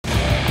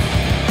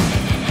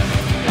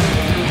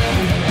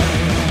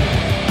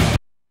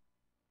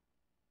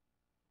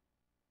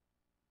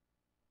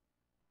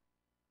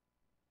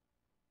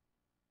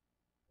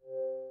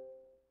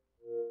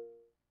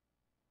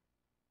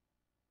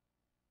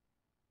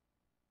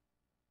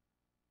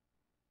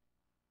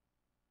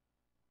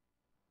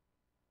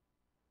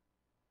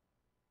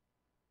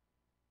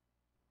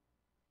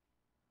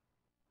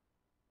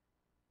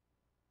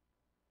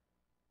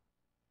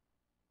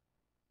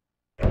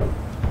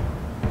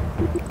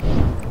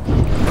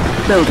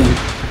Building.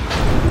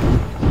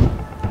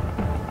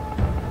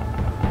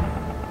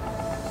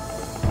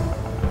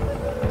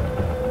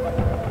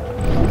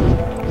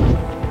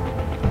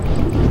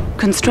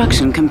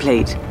 Construction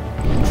complete.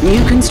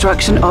 New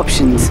construction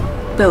options.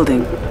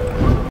 Building.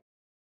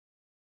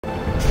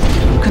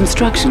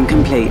 Construction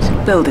complete.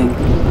 Building.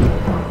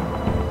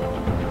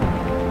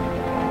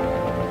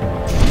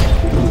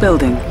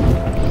 Building.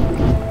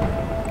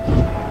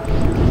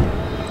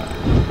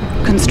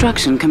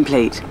 Construction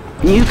complete.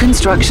 New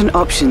construction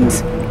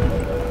options.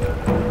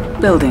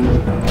 Building.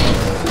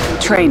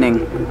 Training.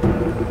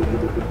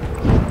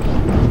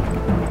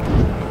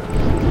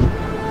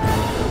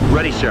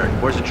 Ready, sir.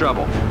 Where's the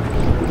trouble?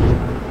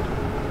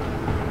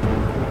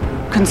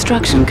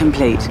 Construction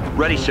complete.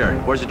 Ready, sir.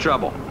 Where's the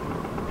trouble?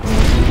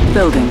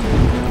 Building.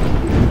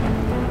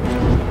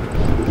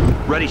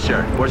 Ready,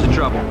 sir. Where's the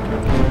trouble?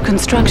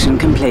 Construction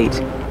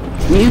complete.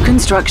 New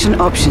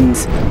construction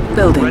options.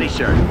 Building. Ready,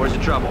 sir. Where's the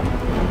trouble?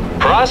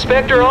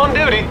 Prospector on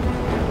duty.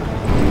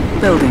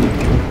 Building.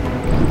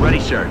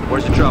 Ready, sir.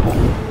 Where's the trouble?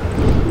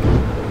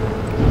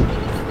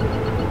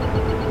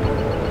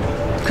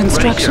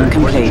 Construction Ready,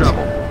 sir. Where's the complete.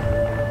 trouble?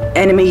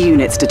 Enemy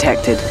units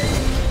detected.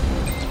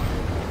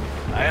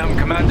 I am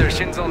Commander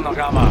Shinzo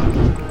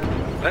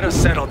Nagama. Let us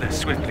settle this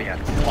swiftly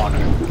and with honor.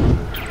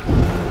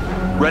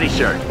 Ready,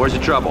 sir. Where's the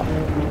trouble?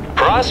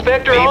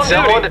 Prospector on duty.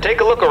 Need someone to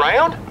take a look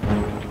around?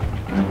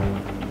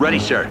 Ready,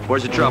 sir.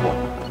 Where's the trouble?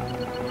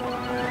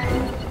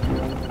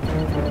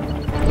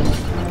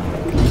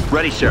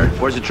 Ready, sir.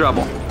 Where's the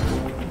trouble?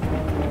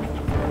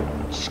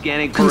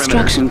 Scanning perimeter.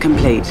 Construction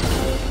complete.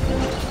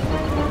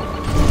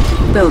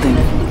 Building.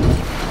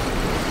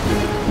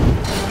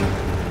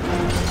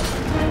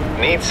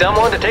 Need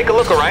someone to take a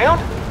look around?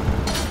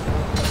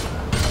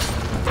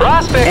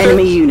 Prospector!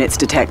 Enemy units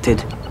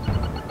detected.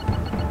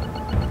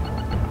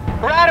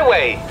 Right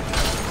away!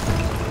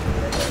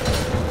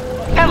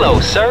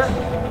 Hello, sir.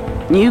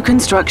 New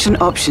construction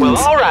options.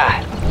 Well, all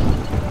right.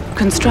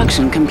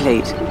 Construction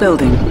complete.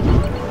 Building.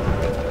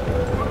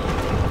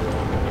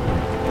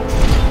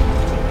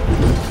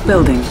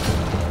 Building.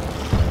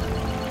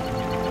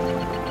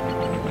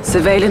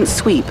 Surveillance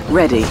sweep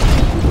ready.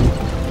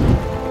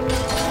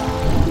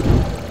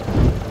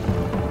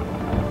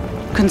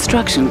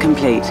 Construction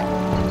complete.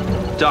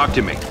 Talk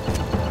to me.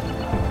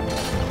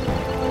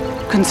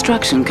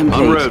 Construction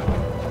complete. En route.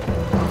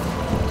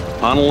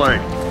 On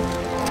alert.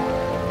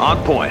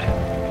 On point.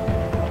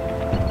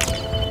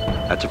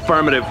 That's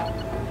affirmative.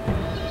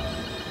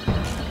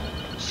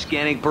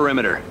 Scanning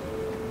perimeter.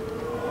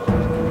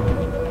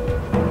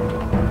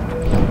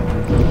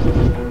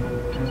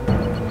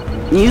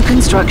 New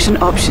construction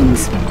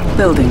options.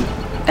 Building.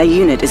 A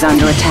unit is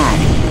under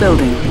attack.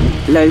 Building.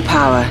 Low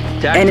power.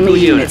 Tactical Enemy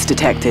unit. units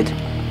detected.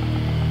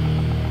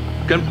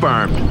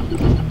 Confirmed.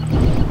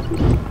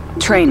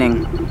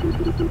 Training.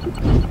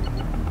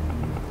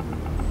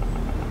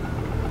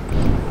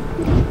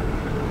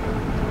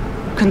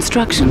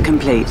 Construction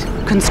complete.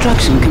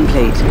 Construction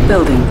complete.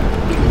 Building.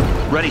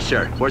 Ready,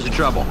 sir. Where's the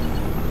trouble?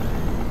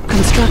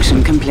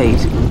 Construction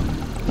complete.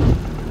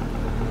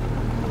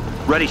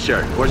 Ready,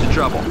 sir. Where's the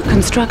trouble?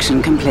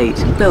 Construction complete.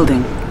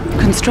 Building.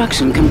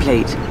 Construction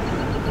complete.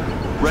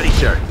 Ready,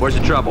 sir. Where's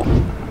the trouble?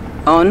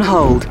 On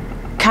hold.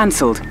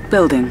 Cancelled.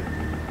 Building.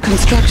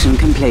 Construction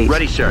complete.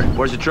 Ready, sir.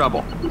 Where's the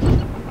trouble?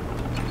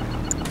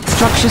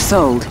 Structure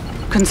sold.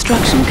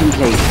 Construction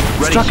complete.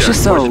 Ready, Structure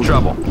sir. Where's sold. the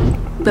trouble?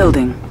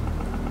 Building.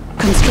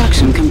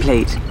 Construction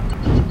complete.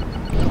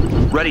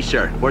 Ready,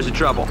 sir. Where's the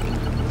trouble?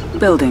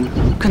 Building.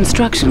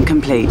 Construction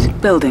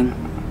complete. Building.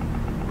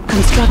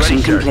 Construction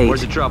Ready, sir. complete.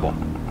 Where's the trouble?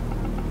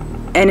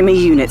 Enemy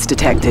units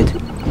detected.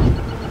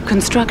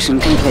 Construction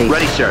complete.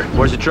 Ready, sir.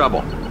 Where's the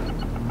trouble?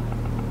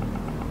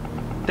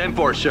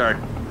 10-4, sir.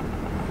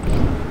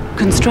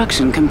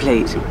 Construction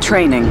complete.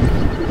 Training.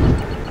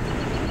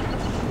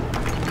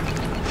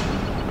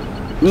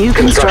 New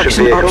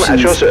construction vehicle options. at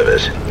your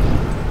service.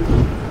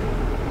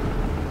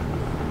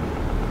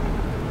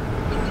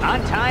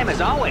 On time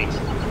as always.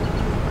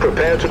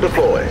 Prepare to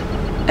deploy.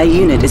 A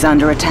unit is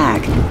under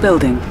attack.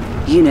 Building.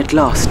 Unit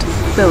lost.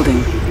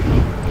 Building.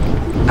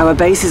 Our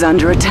base is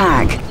under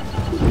attack.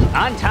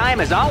 On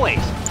time as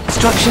always.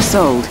 Structure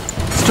sold.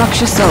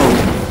 Structure sold.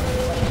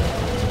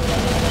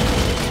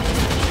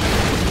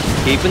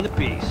 Keeping the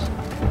peace.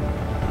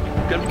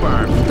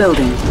 Confirmed.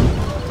 Building.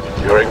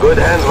 You're in good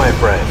hands, my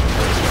friend.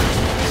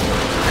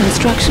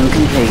 Construction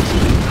complete.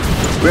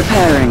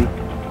 Repairing.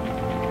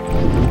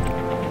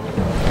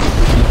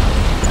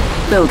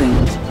 Building.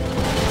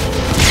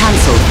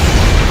 Cancelled.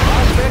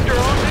 Prospector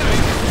on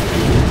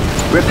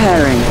duty.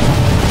 Repairing.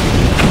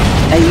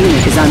 A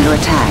unit is under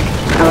attack.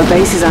 Our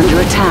base is under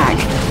attack.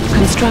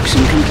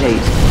 Construction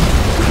complete.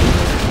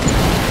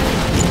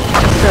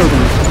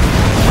 Building.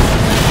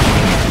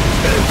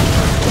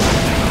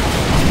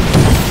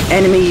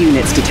 Enemy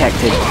units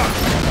detected.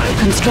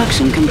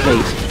 Construction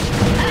complete.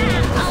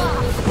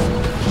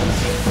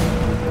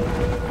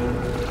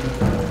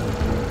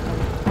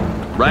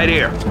 Right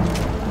here.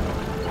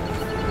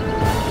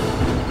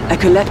 A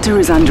collector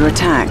is under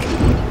attack.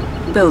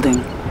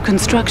 Building.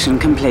 Construction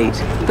complete.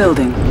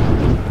 Building.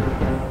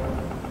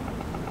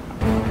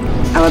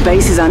 Our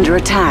base is under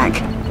attack.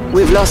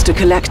 We've lost a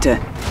collector.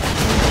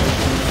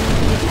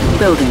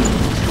 Building.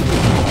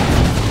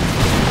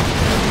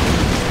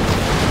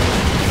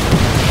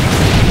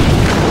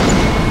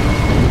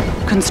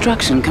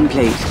 Construction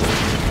complete.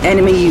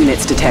 Enemy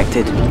units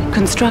detected.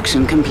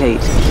 Construction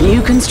complete.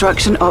 New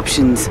construction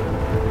options.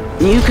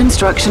 New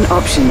construction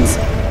options.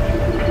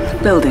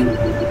 Building.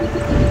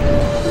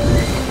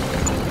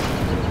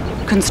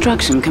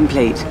 Construction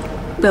complete.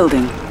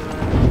 Building.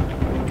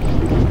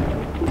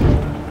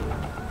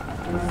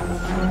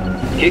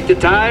 Kick the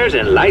tires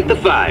and light the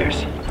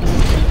fires.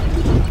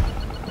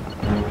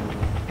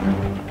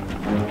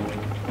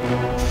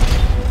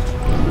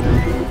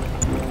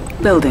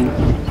 Building.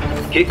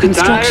 Kick the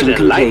tires Construction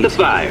and light the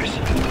complete. fires.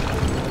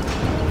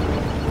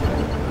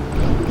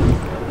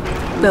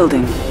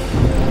 Building.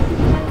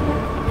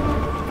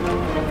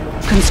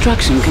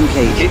 Construction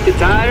complete. Kick the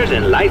tires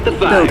and light the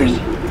fires. Building.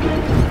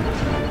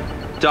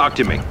 Talk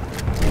to me.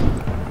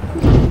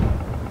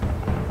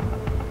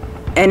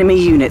 Enemy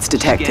units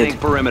detected. Scanning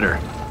perimeter.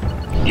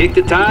 Kick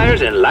the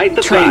tires and light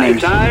the Training.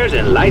 fires. Tires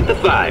and light the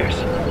fires.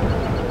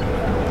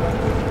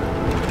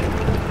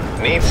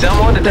 Need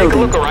someone to take a Building.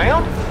 look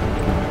around?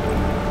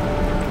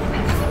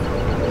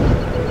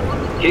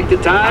 Kick the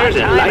tires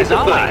and Time light as the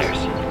always.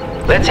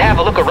 fires. Let's have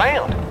a look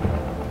around.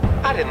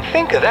 I didn't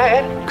think of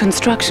that.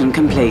 Construction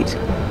complete.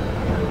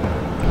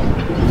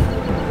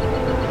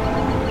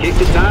 Kick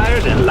the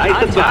tires and light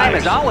the time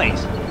fires. as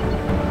always.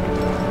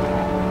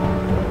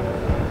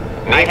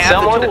 Need have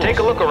someone the to take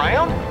a look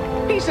around?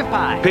 Piece of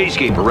pie.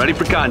 Peacekeeper, ready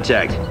for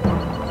contact.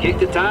 Kick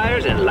the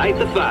tires and light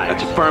the fires.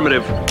 That's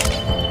affirmative.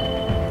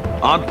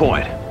 On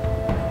point.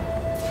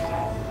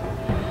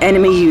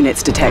 Enemy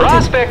units detected.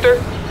 Prospector!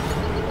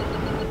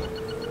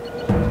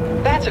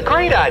 That's a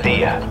great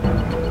idea.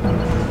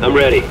 I'm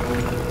ready.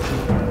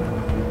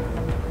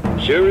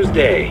 Sure as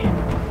day.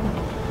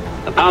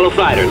 Apollo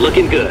fighter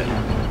looking good.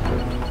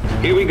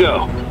 Here we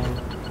go.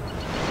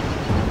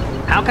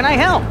 How can I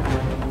help?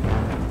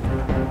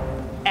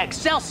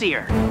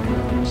 Excelsior!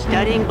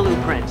 Studying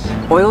blueprints.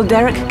 Oil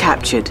derrick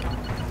captured.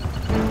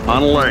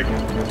 On alert.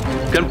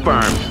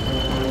 Confirmed.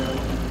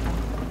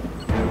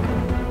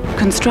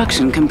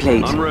 Construction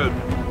complete. En route.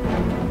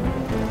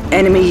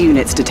 Enemy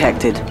units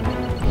detected.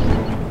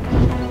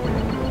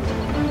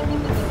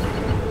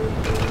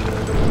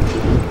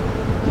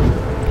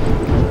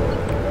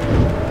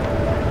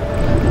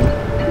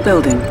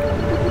 Building.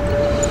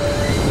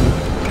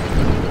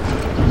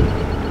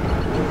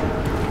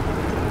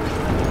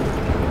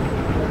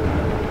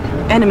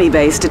 Enemy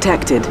base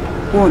detected.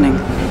 Warning.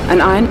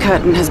 An iron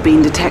curtain has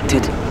been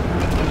detected.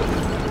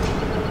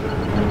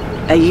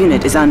 A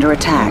unit is under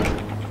attack.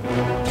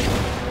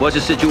 What's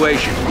the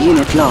situation?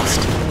 Unit lost.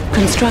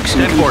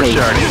 Construction 10-4, complete.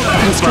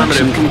 Sergeant.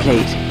 Construction Affirmative.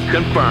 complete.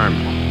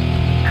 Confirmed.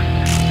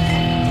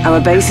 Our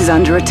base is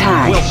under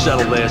attack. We'll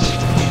settle this.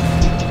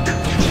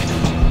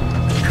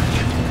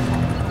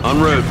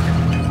 En route.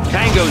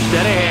 Tango's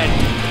dead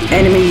ahead.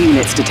 Enemy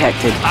units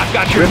detected. I've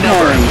got your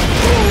Repairing. number.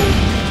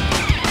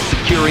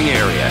 Securing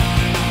area.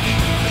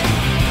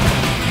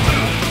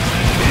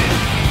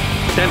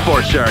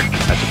 10-4, sir.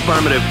 That's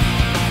affirmative.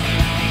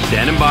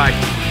 Standing by.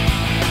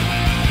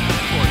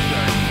 10-4,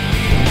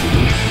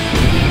 sir.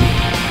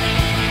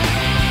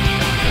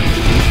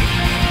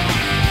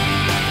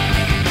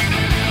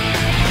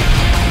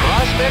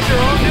 Prospector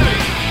on duty.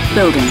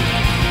 Building.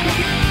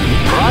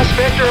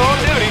 Prospector on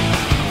duty.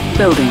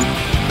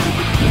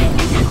 Building.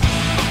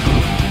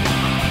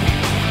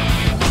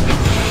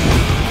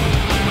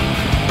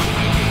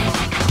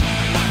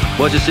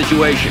 What's the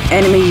situation?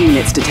 Enemy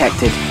units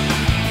detected.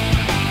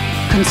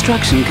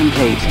 Construction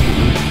complete.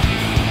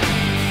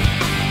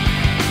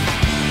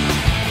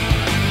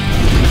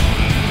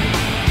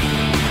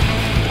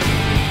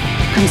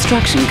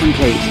 Construction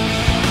complete.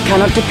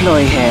 Cannot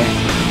deploy here.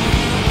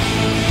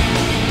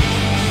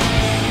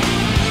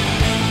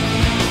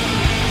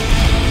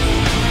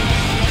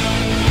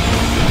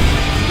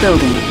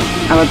 Building.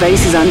 Our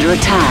base is under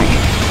attack.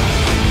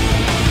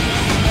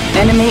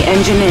 Enemy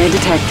engineer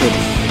detected.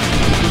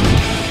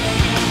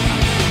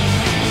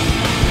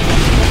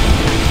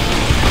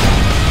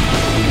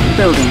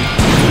 Building.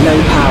 Low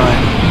power.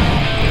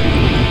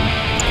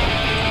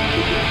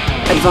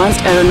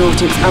 Advanced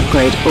aeronautics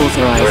upgrade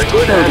authorized. You're in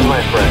good hands, Building.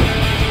 my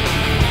friend.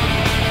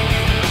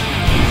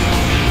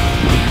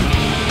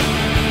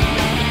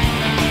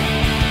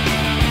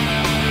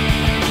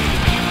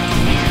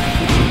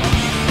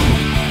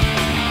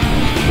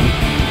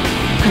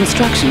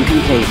 Construction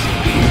complete.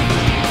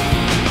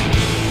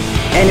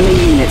 Enemy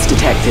units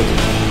detected.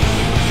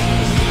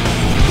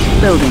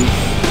 Building.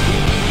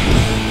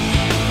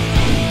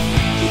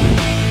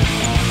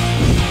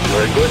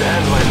 You're in good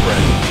hands, my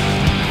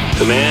friend.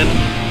 Command,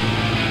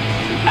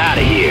 out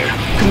of here.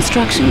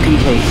 Construction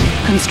complete.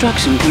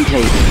 Construction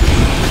complete.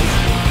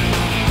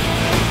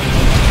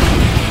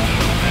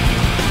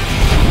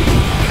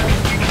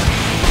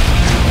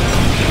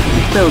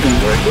 Building.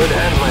 You're in good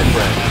hands, my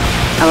friend.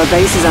 Our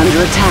base is under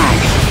attack.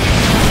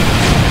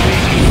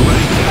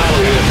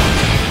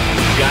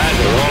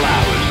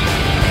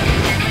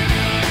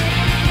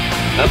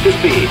 up to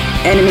speed.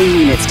 Enemy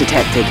units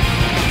detected.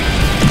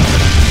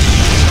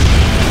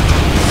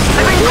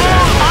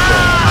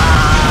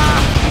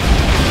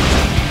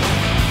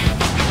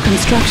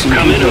 Construction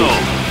Coming complete.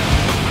 home.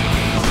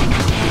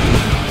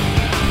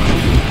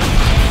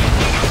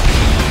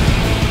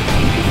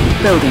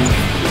 Building.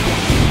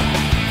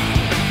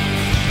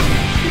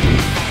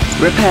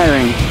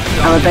 Repairing.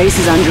 Our base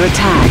is under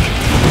attack.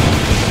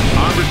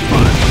 On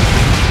response.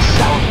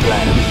 Sound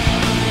plan.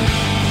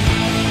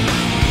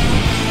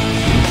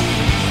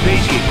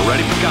 Peacekeeper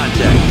ready for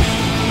contact.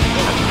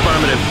 That's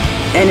affirmative.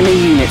 Enemy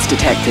units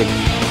detected.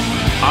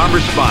 On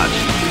response.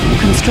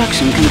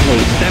 Construction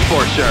complete.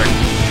 10-4, sir.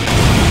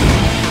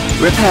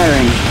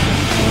 Repairing.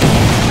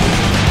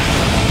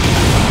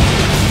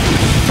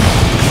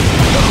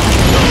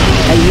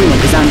 A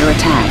unit is under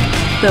attack.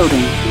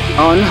 Building.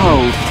 On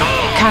hold.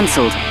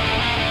 Cancelled.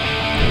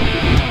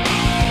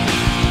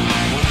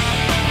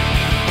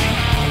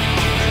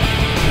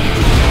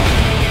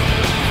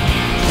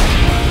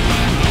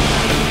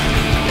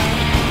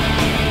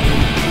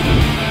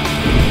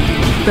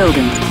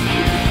 Building.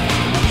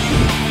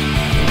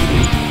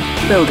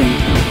 Building.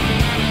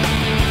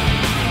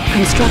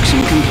 Construction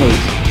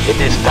complete. It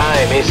is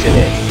time, isn't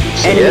it?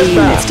 Enemy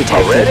units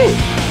detected. Already?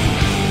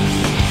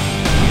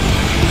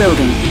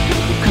 Building.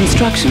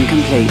 Construction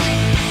complete.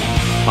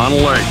 On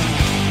alert.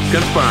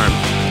 Confirmed.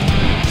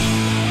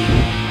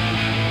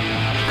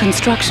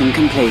 Construction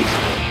complete.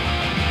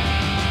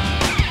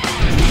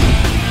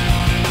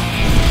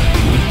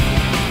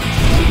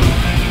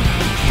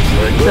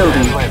 You're in good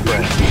Building. hands, my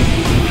friend.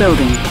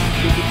 Building.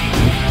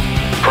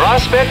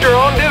 Prospector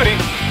on duty.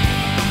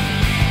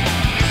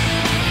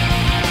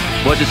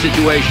 What's the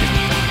situation?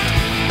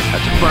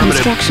 That's affirmative.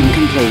 Construction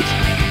complete.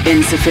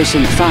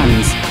 Insufficient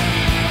funds.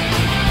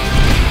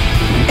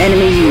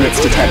 Enemy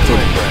units Good hands, detected.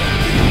 my friend.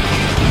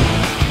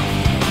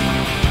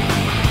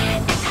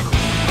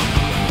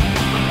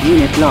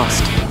 Unit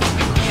lost.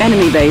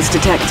 Enemy base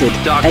detected.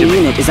 Talk A to me.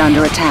 unit is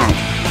under attack.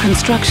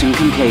 Construction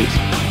complete.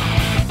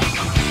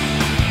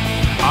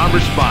 On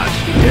response.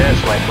 Yes,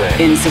 my friend.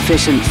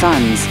 Insufficient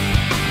funds.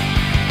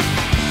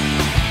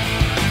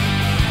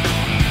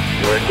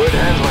 You're in good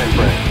hands, my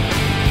friend.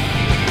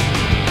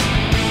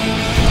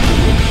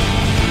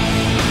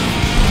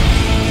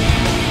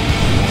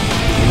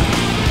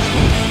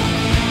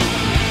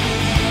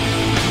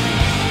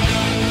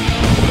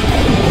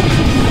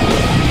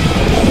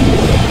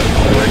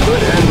 You're in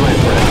good hands, my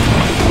friend.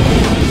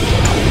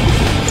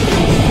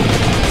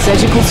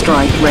 Surgical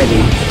strike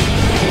ready.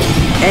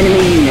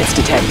 Enemy units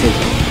detected.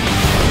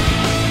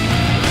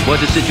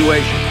 What's the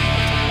situation?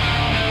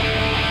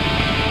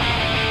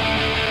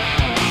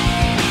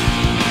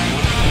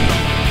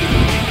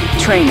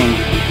 Training.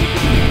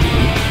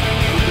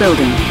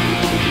 Building.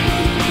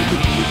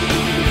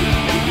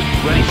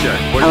 Ready, sir.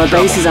 Where's Our the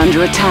trouble? base is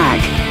under attack.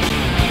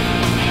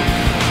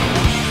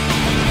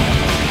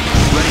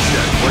 Ready,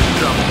 sir. Where's the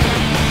trouble?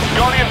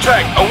 Guardian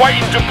tank,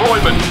 awaiting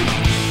deployment.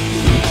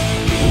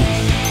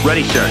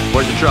 Ready, sir.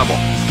 Where's the trouble?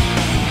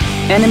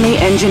 Enemy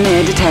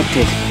engineer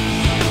detected.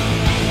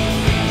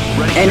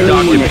 Ready, sir. Enemy Talk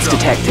to me. units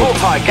detected.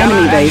 Multi-gunner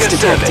Enemy at base your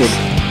detected.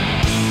 service.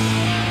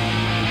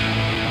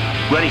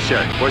 Ready,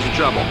 sir. Where's the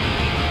trouble?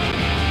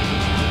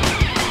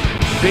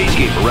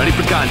 Peacekeeper ready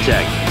for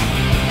contact.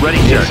 Ready,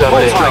 sir. Need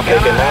somebody Where's the trouble?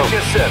 multi-gunner at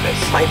your service.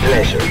 My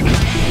pleasure.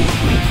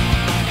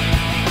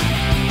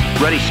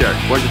 Ready, sir.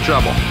 Where's the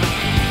trouble?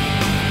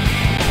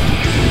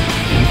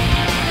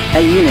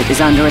 A unit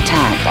is under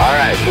attack. All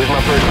right, who's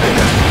my first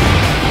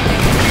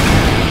pickup?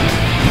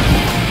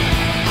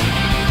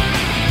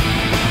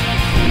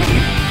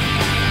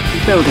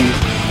 Building.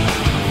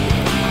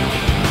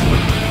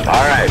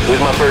 All right, who's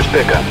my first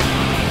pickup?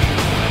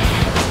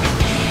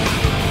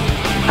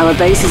 Our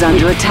base is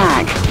under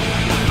attack.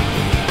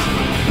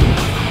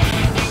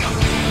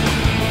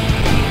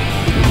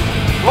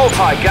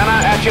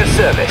 Multi-gunner at your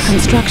service.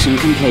 Construction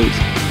complete.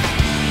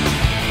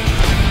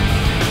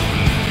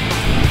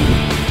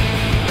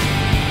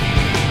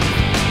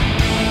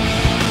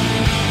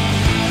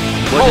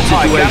 What's the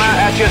Multi-gunner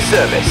situation? at your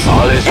service.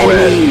 All is Enemy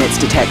well. units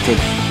detected.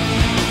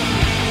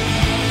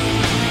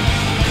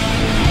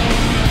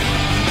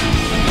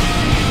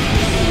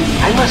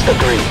 I must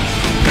agree.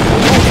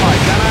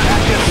 Multi-gunner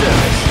at your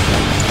service.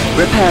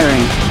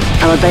 Repairing.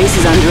 Our base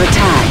is under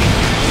attack.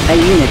 A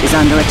unit is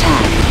under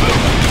attack.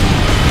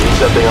 Need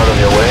something out of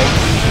your way?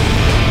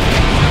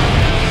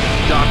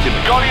 Talk to me.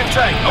 Guardian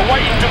tank,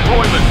 awaiting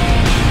deployment.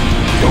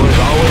 Door's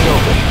always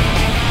open.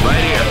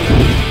 Right here.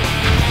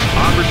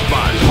 On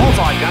response.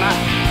 Multi-gunner.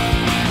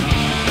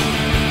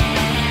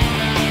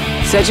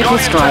 Surgical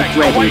Guardian strike tank,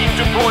 ready. awaiting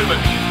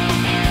deployment.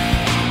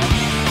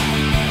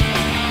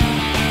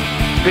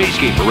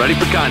 Peacekeeper ready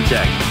for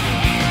contact.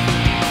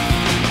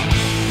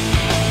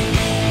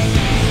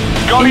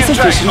 Guardian tank,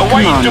 Insufficient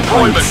awaiting command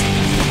deployment. points.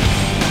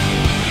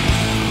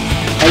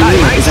 A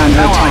unit is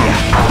under attack.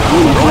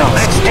 Unit Right, lost.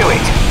 let's do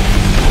it.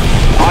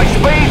 High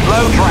speed,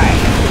 low drag.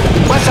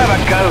 Let's have a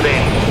go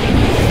then.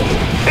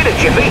 Bit of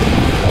jiffy.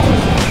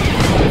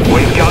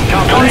 We've got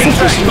company. Guardian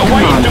Insufficient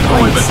command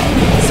points.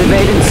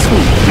 Surveillance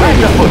suite Back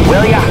ready. the foot,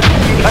 will ya?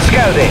 Let's go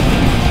then.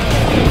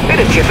 Hit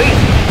it, Chippy.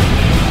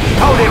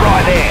 Hold it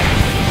right there.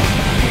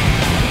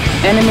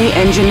 Enemy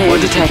engineer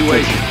What's the detected.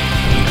 situation?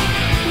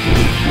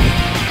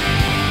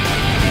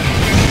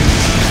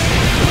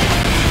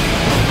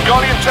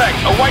 Guardian tank,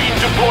 awaiting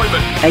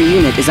deployment. A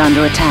unit is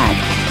under attack.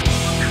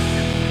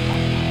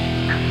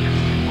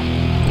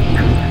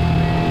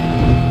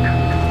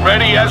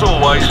 Ready as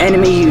always.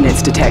 Enemy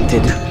units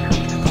detected.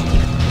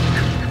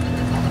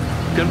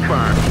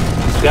 Confirmed.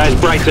 Sky's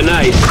bright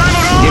tonight.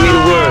 Give me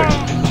the word.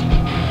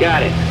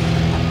 Got it.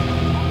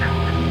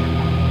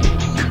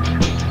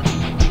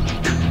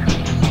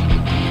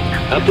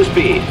 Up to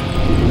speed.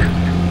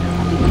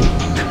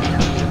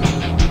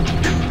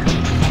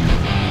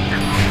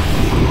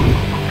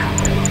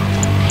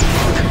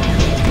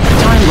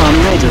 Time bomb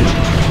ready.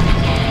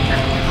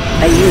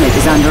 A unit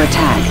is under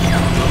attack.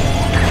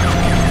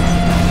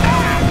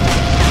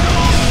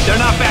 They're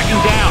not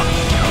backing down.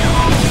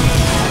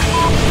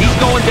 He's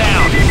going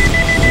down.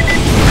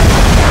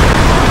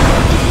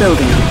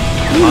 Building.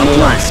 Unit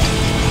lost.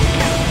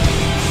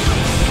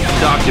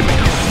 Talk to me.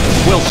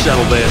 We'll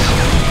settle this.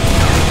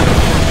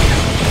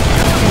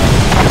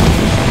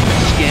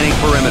 Scanning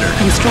perimeter.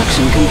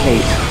 Construction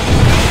complete.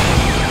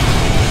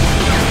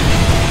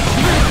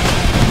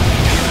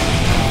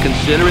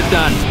 Consider it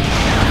done.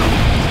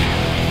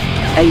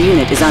 A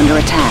unit is under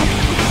attack.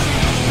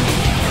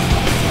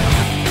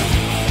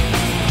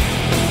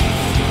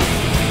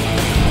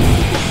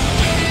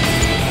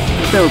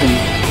 Building.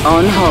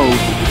 On hold.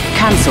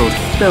 Cancelled.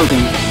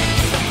 Building.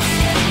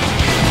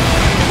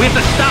 We have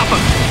to stop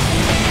him.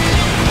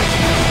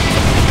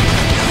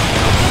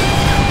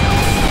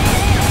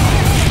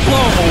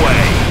 Blow him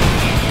away.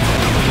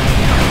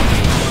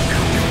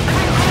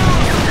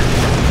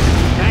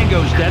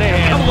 Tango's dead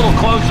ahead. Come a little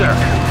closer.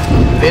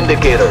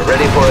 Vindicator,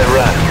 ready for a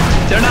run.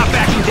 They're not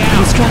backing down.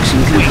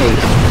 Construction complete.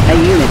 A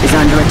unit is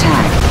under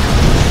attack.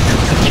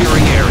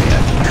 Securing area.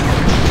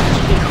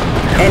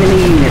 Enemy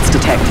units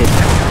detected.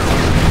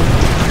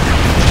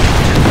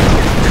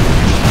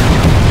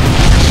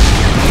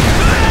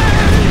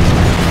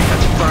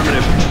 That's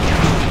affirmative.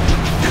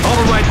 Hold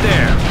it right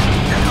there.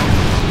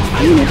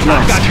 Unit I've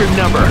lost. got your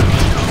number.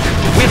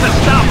 We have to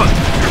stop him.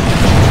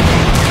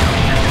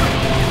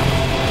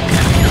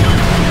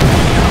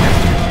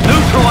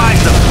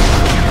 Neutralize them.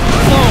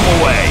 Blow them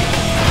away.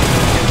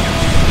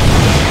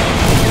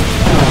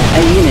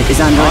 A unit is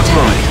under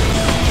attack.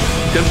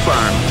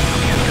 Confirmed.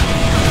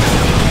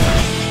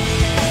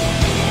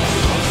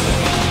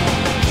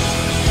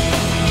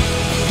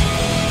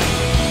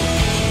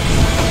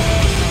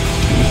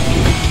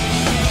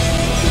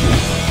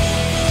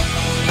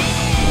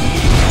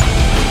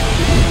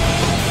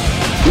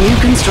 New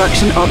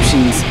construction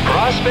options.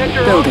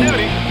 Prospector Building. on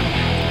duty.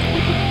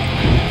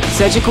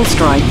 Surgical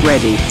strike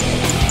ready.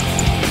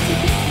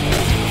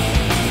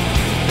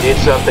 Need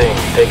something,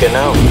 take a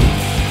note.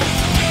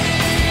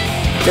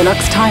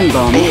 Deluxe time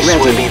bomb This ready.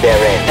 will be their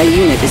end. A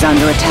unit is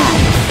under attack.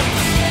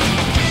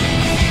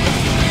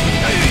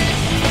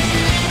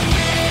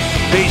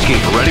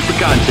 Peacekeeper ready for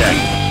contact.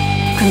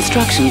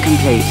 Construction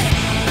complete.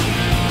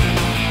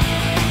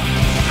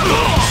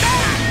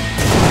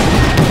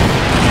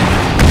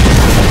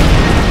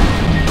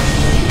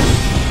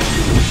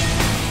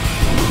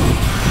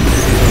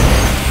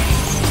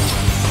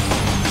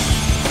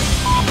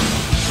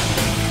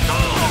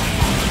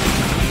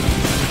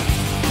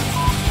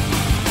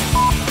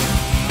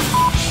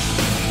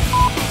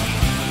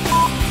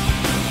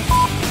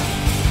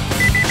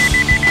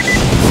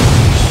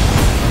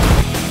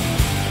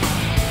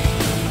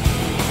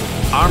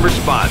 Armed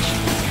response.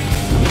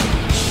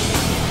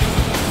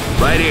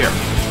 Right here.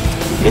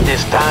 It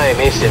is time,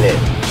 isn't it?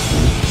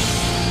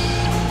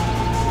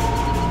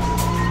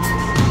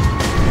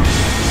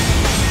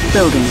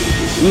 Building.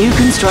 New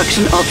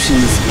construction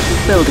options.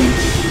 Building.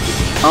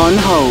 On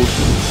hold.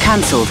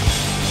 Cancelled.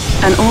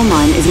 An ore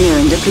mine is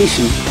nearing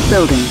depletion.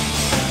 Building.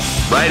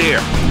 Right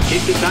here.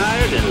 Kick the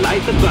tires and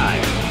light the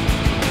fire.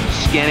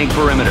 Scanning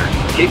perimeter.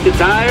 Kick the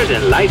tires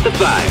and light the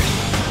fires.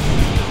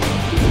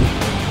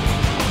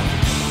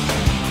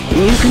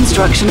 New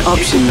construction Kick the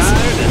options.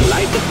 tires and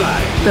light the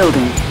fires.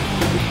 Building.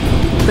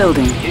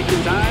 Building. Kick the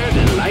tires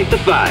and light the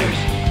fires.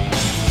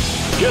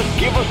 Just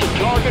give us a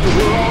target and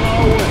we're on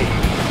our way.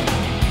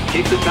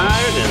 Kick the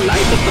tires and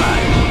light the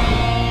fires.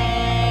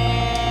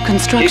 Kick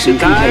Construction the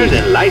tires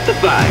complete. and light the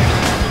fires.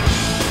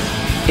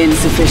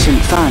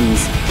 Insufficient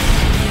funds.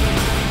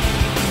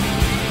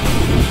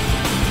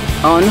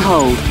 On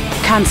hold.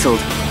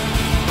 Cancelled.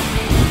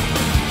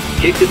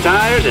 Kick the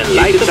tires and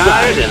light the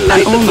fires and An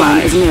light ore the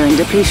mine is fires. nearing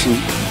depletion.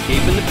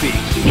 Keeping the peace.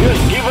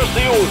 Just give us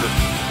the order.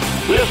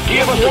 Just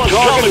give us a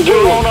target and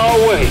we're on our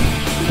way.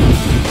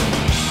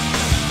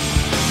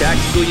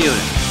 Tactical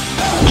unit.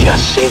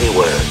 Just say the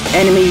word.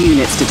 Enemy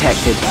units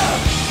detected.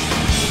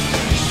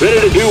 Ready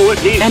to do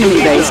what needs to Enemy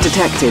be base done.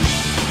 detected.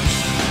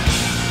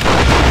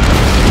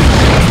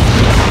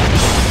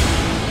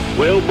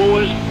 Well,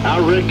 boys, I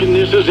reckon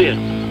this is it.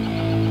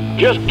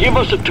 Just give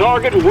us a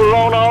target and we're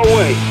on our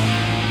way.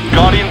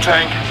 Guardian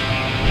tank.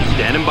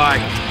 Standing by.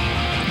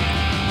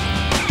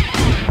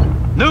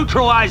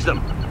 Neutralize them!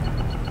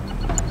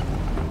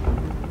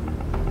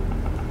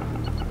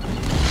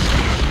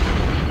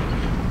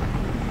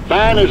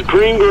 Fine as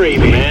green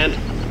gravy, man.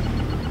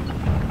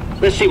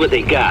 Let's see what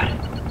they got.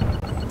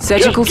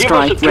 Surgical Just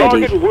strike give us a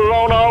target ready. and we're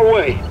on our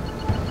way.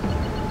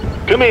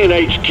 Come in,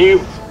 HQ.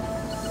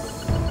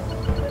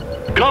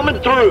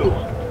 Coming through.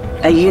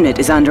 A unit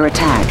is under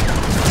attack.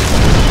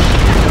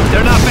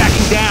 They're not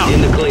backing down!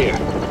 In the clear.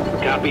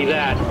 Copy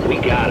that. We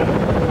got him.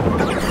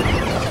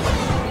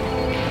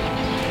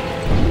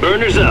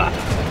 Burners up.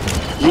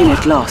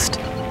 Unit lost.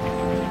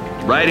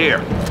 Right here.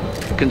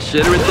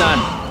 Consider it done.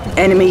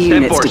 Enemy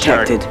units for it,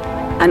 sir. detected.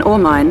 An ore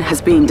mine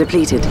has been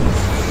depleted.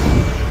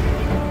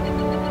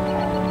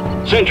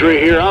 Sentry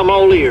here, I'm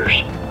all ears.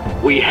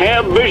 We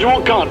have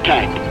visual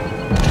contact.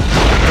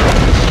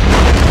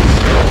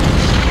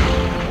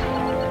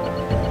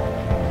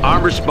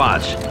 Armed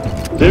response.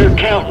 They're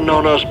counting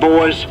on us,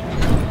 boys.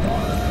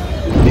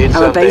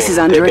 Our base is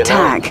under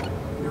attack.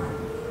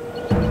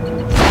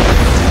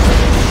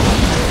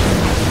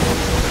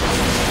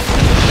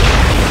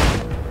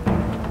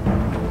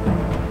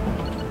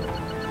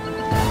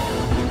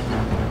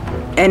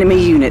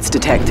 Enemy units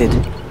detected.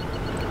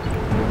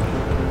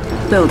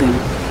 Building.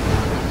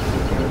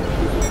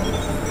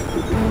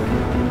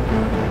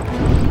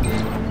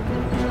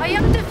 I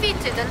am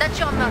defeated and at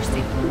your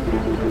mercy.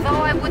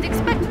 Though I would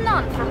expect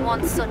none from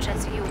one such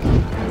as you.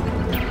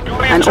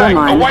 An ore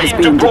mine has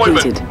been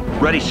depleted.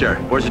 Ready, sir.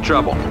 Where's the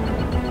trouble?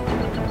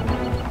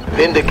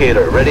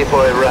 Indicator ready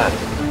for a run.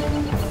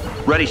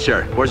 Ready,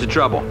 sir. Where's the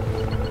trouble?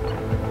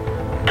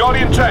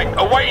 Guardian tank,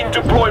 awaiting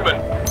deployment.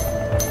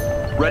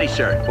 Ready,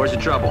 sir. Where's the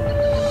trouble?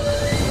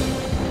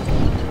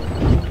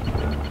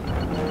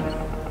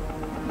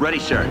 Ready,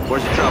 sir.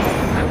 Where's the trouble?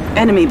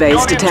 Enemy base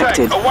Guardian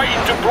detected. tank,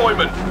 awaiting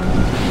deployment.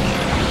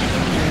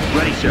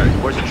 Ready, sir.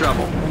 Where's the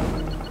trouble?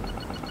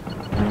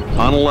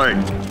 On alert.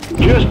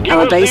 Just give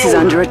Our us base the is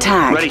order. under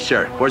attack. Ready,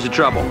 sir. Where's the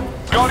trouble?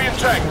 Guardian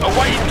tank,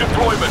 awaiting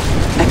deployment.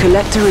 A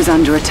collector is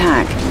under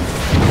attack.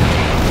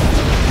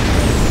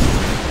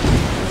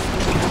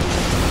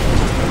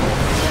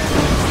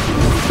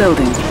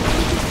 Building.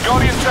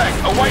 Guardian tank,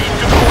 awaiting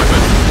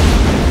deployment.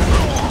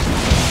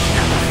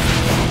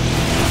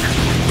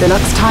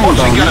 Deluxe time What's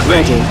it bomb gonna be?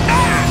 ready.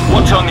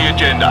 What's on the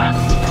agenda?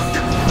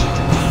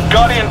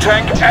 Guardian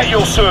tank at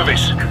your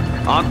service.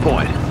 On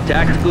point.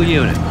 Tactical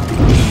unit.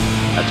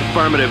 That's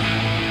affirmative.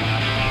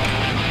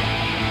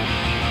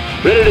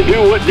 Ready to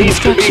do what needs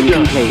to Construction be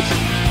done. complete.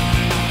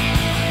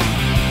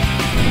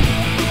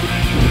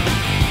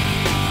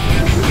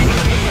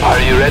 Are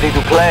you ready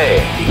to play?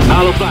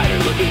 Hollow fighter,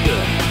 looking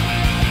good.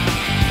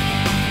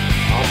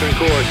 Altering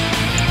course.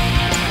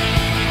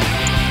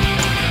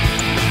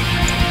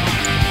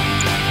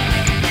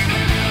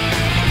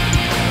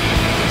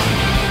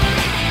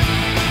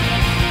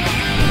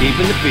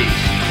 Keeping the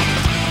peace.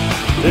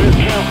 They're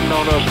counting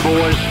on us,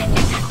 boys.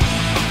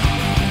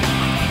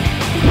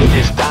 It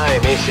is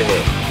time, isn't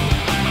it?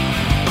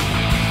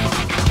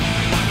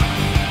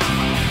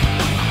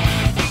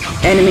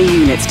 Enemy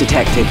units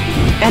detected.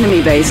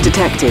 Enemy base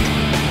detected.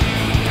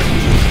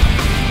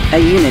 A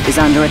unit is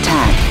under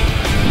attack.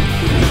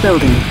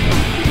 Building.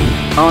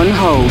 On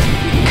hold.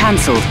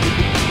 Cancelled.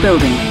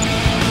 Building.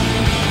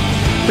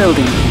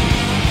 Building.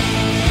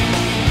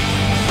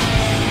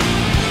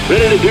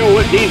 Ready to do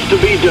what needs to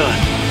be done.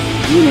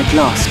 Unit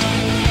lost.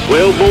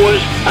 Well,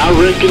 boys, I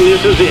reckon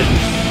this is it.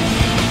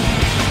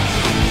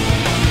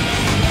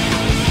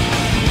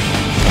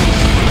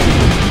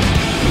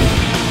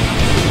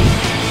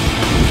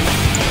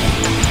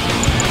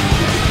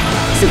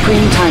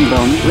 Supreme time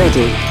bomb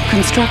ready.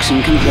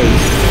 Construction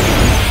complete.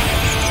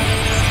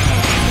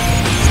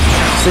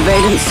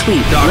 Surveillance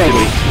sweep Talk to ready.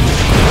 me.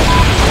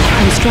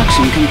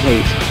 Construction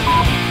complete.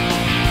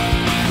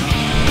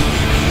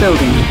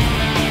 Building.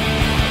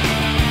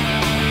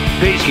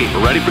 Peacekeeper,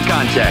 ready for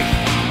contact.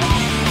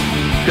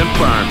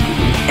 Confirmed.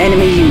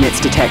 Enemy units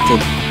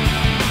detected.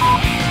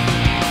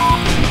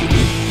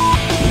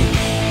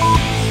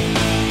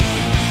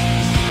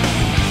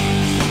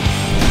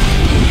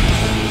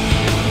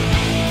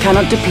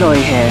 Cannot deploy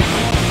here.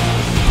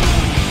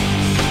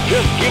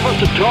 Just give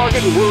us a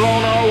target and we're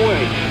on our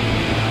way.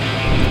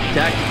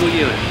 Tactical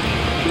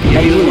unit.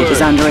 A unit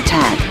is under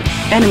attack.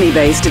 Enemy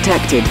base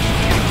detected.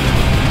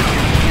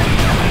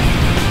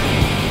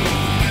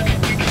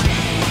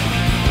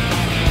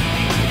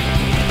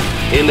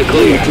 In the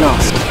clear. Unit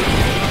lost.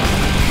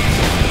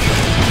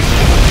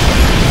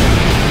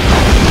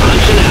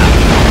 Punching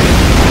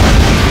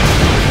out.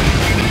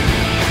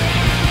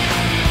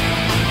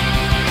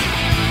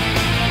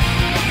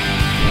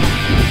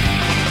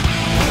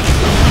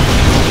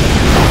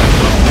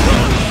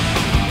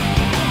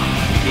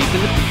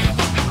 Keeping the peace.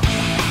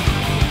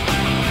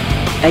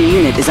 A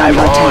unit is I'm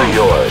under all attack.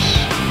 yours.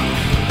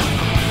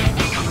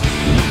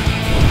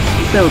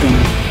 Building.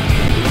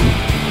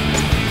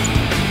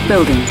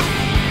 Building.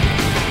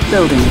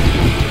 Building.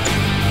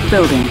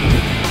 Building.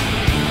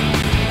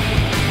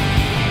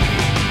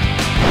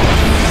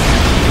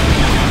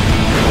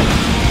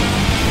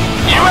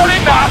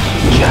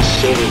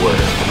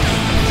 anywhere.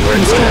 You're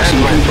in good Construction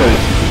hands, my friend.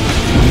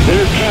 complete.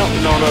 They're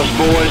counting on us,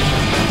 boys.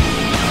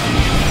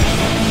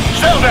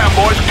 Settle down,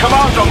 boys.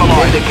 Command's on the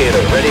line.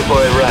 Indicator ready for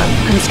a run.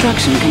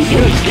 Construction complete.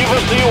 Just give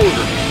us the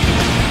order.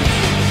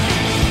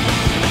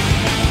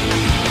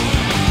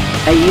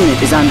 A unit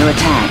is under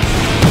attack.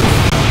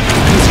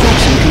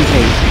 Construction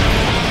complete.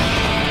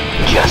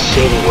 Just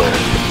say the word.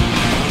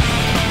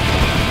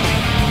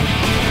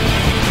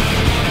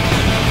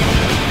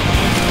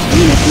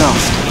 Unit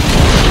lost.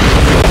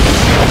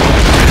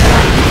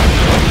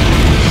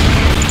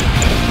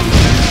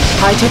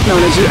 High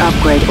technology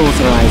upgrade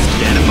authorized.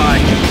 Standing by.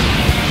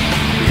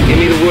 Give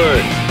me the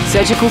word.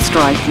 Surgical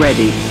strike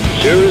ready.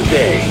 Sure as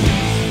day.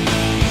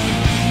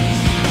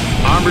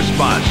 Armed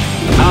response.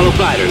 Apollo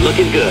fighter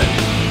looking good.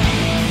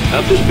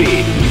 Up to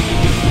speed.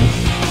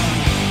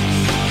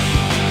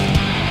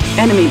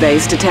 Enemy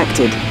base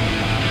detected.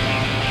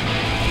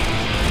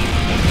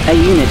 A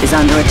unit is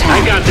under I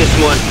attack. got this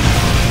one.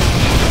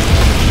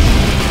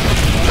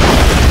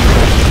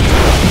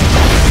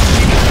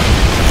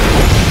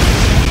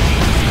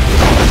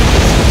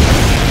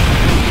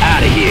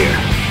 Out of here.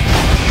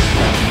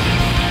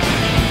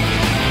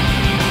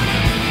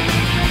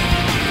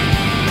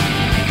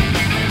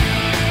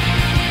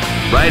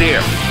 Right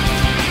here.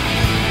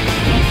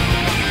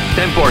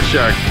 10-4,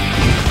 sir.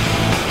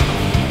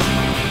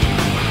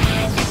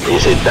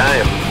 Is it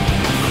time?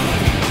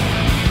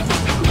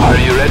 Are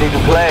you ready to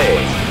play?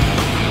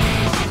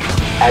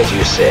 As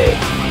you say.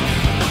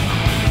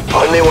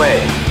 On the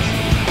way.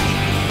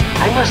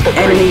 I must agree.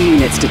 Enemy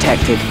units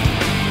detected.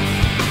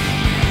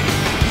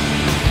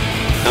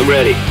 I'm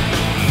ready.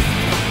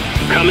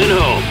 Coming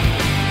home.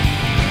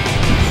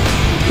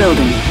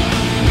 Building.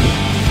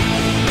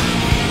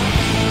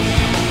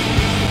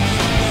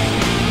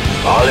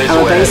 All is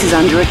Our well. base is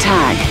under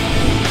attack.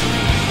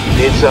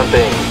 Need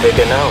something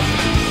taken out?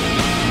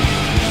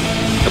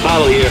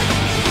 Apollo here.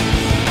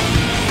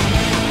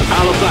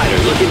 Apollo fighter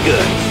looking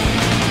good.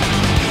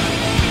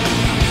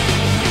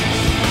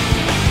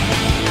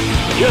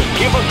 Just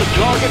give us a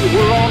target and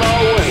we're on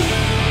our way.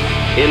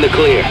 In the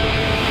clear.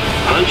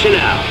 Punching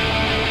out.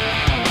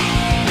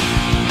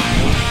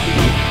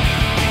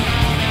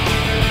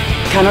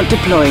 Cannot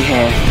deploy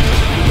here.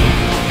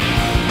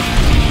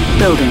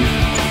 Building.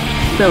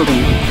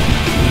 Building.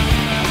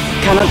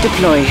 Cannot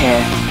deploy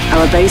here.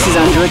 Our base is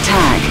under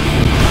attack.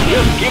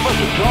 Just give us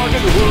a target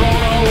and we're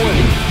on our way.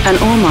 An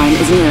ore mine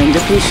is nearing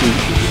depletion.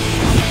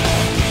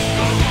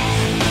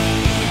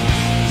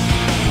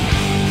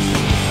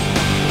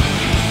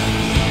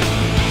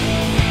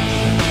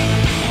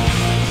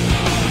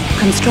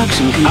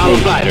 Construction complete. Our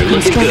fighter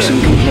looking Construction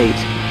good. complete.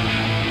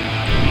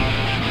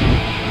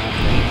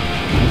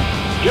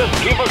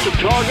 Just give us a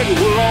target and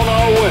we're on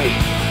our way.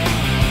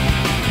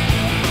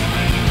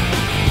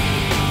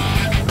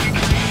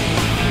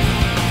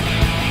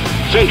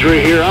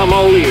 Sentry here, I'm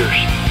all ears.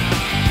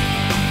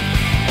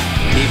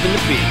 Keeping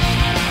the peace.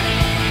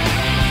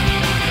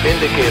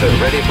 Indicator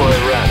ready for a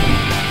run.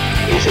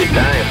 Is it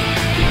time?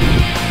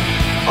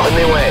 On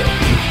the way.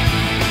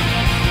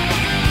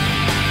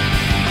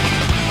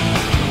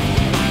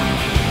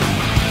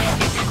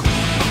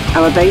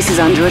 Our base is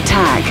under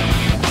attack.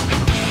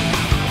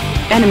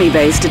 Enemy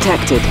base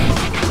detected.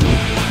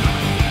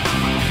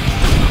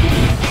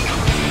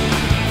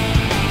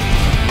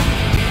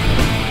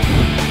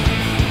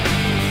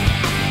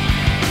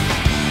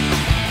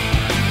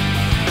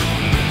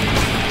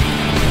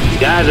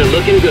 Guys are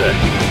looking good.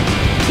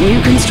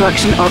 New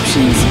construction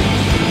options.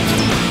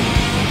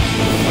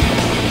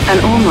 An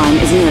ore mine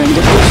is nearing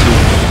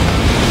depletion.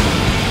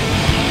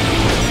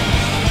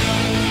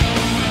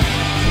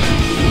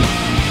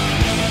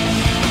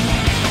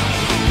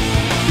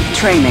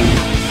 Training.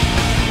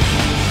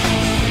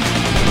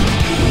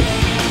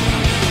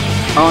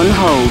 On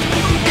hold.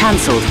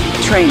 Cancelled.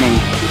 Training.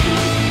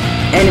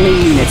 Enemy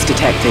units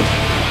detected.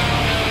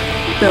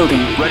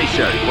 Building. Ready,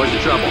 sir. Where's the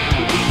trouble?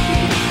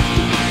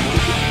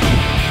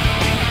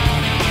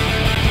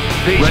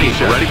 Ready,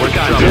 sir. Ready for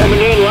contact.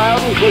 Coming in loud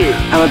and clear.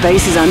 Our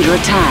base is under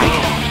attack.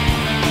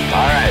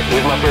 All right,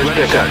 here's my first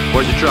Ready, sir. pickup.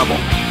 Where's the trouble?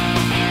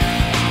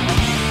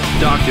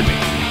 Talk to me.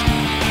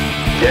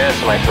 Yes,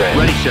 my friend.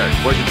 Ready, sir.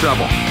 Where's the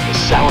trouble? The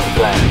sound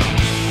plan.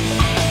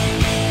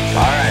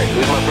 All right,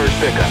 who's my first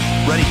pickup?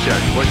 Ready, sir.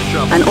 Where's the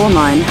trouble? An ore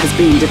mine has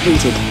been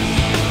depleted.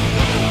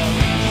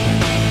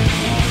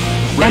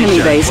 Ready, Enemy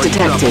sir. base Where's the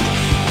detected.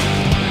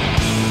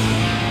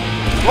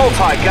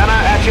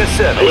 Multi-gunner at your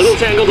service. A little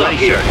tangled up Ready,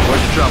 here. sir.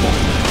 Where's the trouble?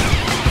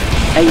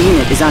 A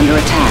unit is under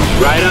attack.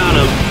 Right on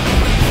him.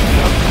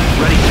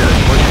 Ready, sir.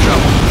 Where's the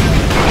trouble?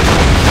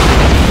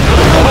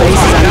 Our base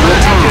is under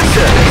attack.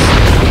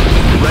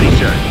 Ready,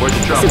 sir. Where's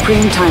the trouble?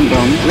 Supreme time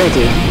bomb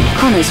ready.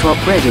 Chrono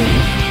swap ready.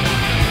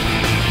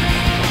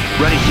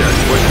 Ready, sir.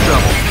 Where's the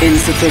trouble?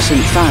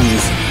 Insufficient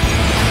funds.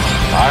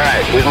 All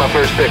right, who's my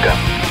first pickup?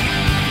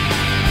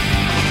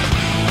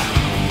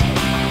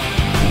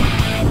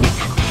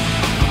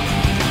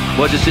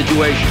 What's the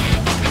situation?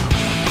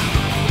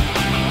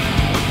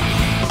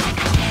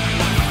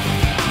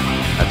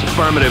 That's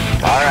affirmative.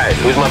 All right,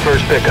 who's my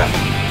first pickup?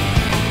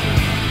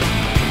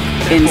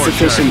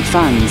 Insufficient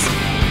funds.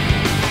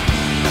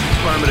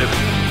 Affirmative.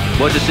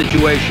 What's the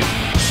situation?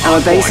 Our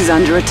On base point. is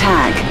under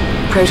attack.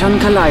 Proton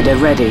Collider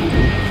ready.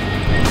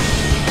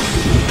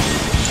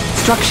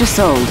 Structure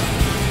sold.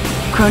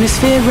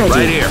 Chronosphere ready.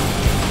 Right here.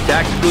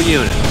 Tactical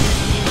unit.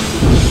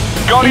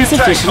 Guardian tank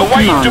Insufficient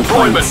awaiting command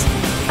deployment.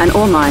 points. An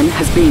ore mine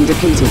has been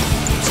depleted.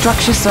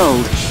 Structure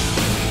sold.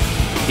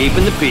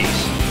 Keeping the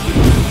peace.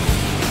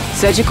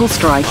 Surgical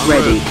strike En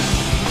ready. route.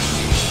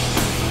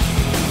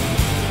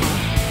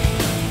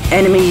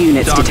 Enemy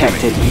units Talk to me.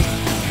 detected.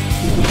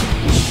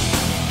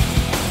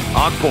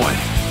 On point.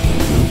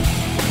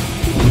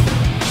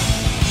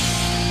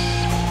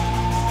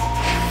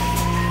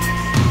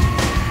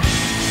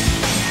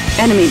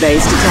 Enemy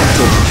base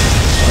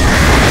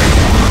detected.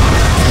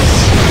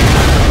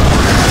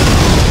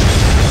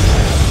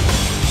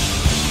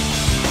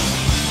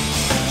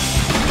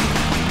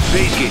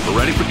 Peacekeeper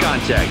ready for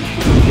contact.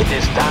 It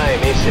is time,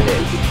 isn't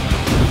it?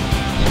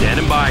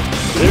 Standing by.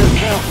 They're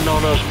counting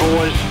on us,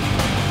 boys.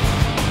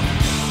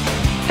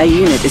 A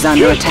unit is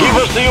under Just give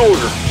attack. us the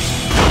order.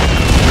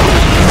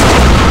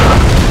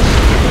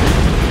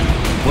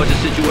 What's the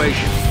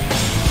situation?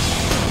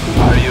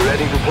 Are you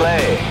ready to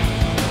play?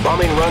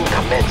 Bombing run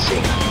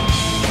commencing.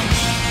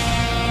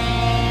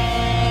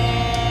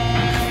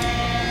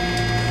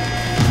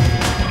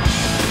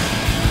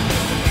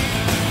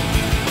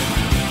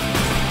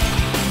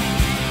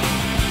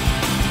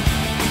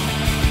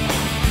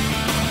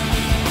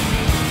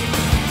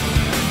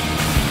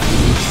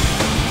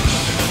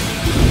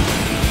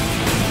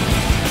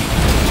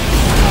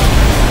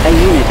 A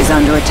unit is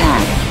under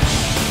attack.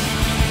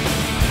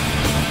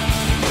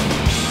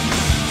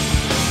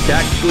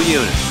 Tactical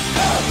unit.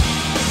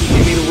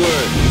 Give me the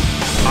word.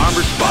 Arm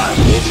response.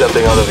 Need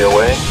something out of your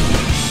way?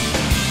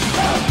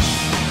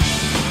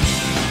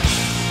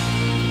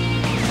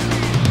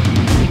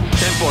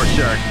 10-4,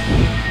 sir.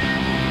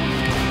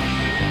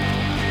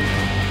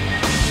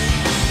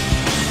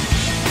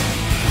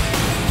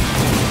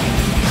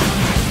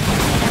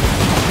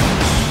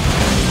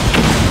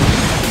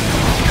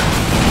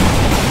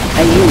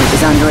 A unit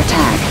is under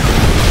attack.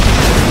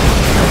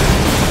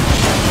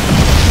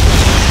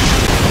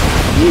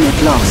 Unit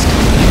lost.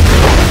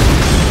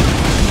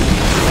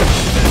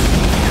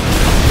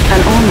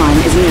 An ore mine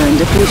is nearing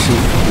depletion.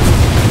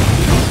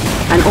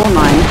 An ore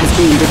mine has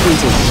been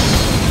depleted.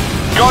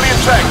 Guardian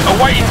tank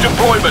awaiting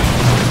deployment.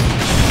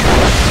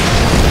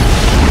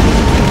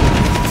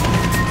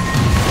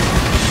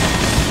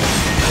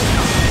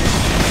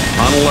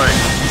 On alert.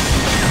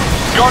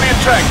 Guardian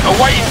tank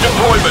awaiting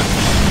deployment.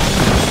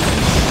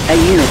 A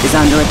unit is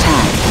under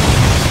attack.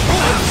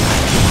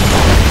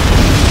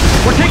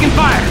 We're taking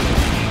fire.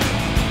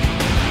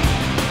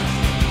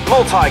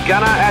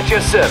 Multi-gunner at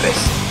your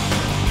service.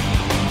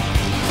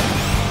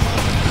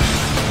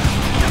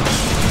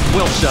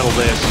 We'll settle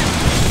this.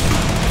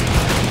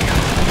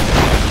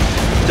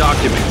 Talk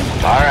to me.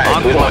 All right,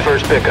 On who's my point.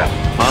 first pickup?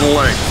 On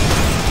alert.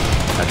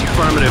 That's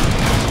affirmative.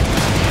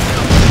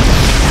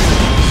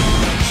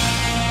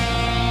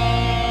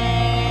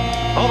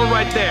 Hold it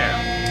right there.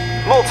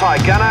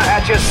 Multi-gunner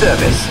at your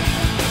service.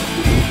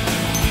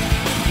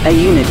 A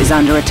unit is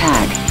under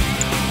attack.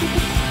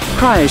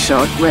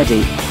 Cryoshot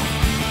ready.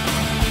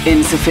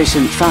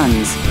 Insufficient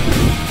funds.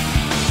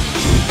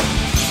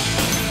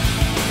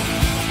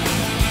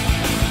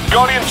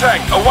 Guardian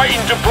tank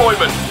awaiting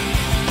deployment.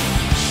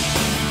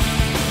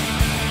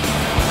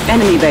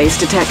 Enemy base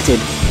detected.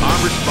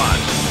 Arm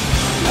response.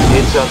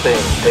 Need something,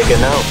 take a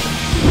note.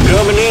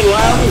 Coming in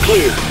loud and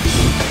clear.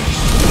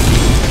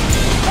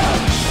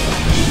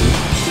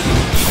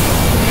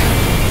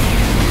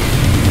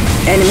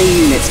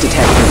 Enemy units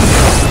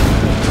detected.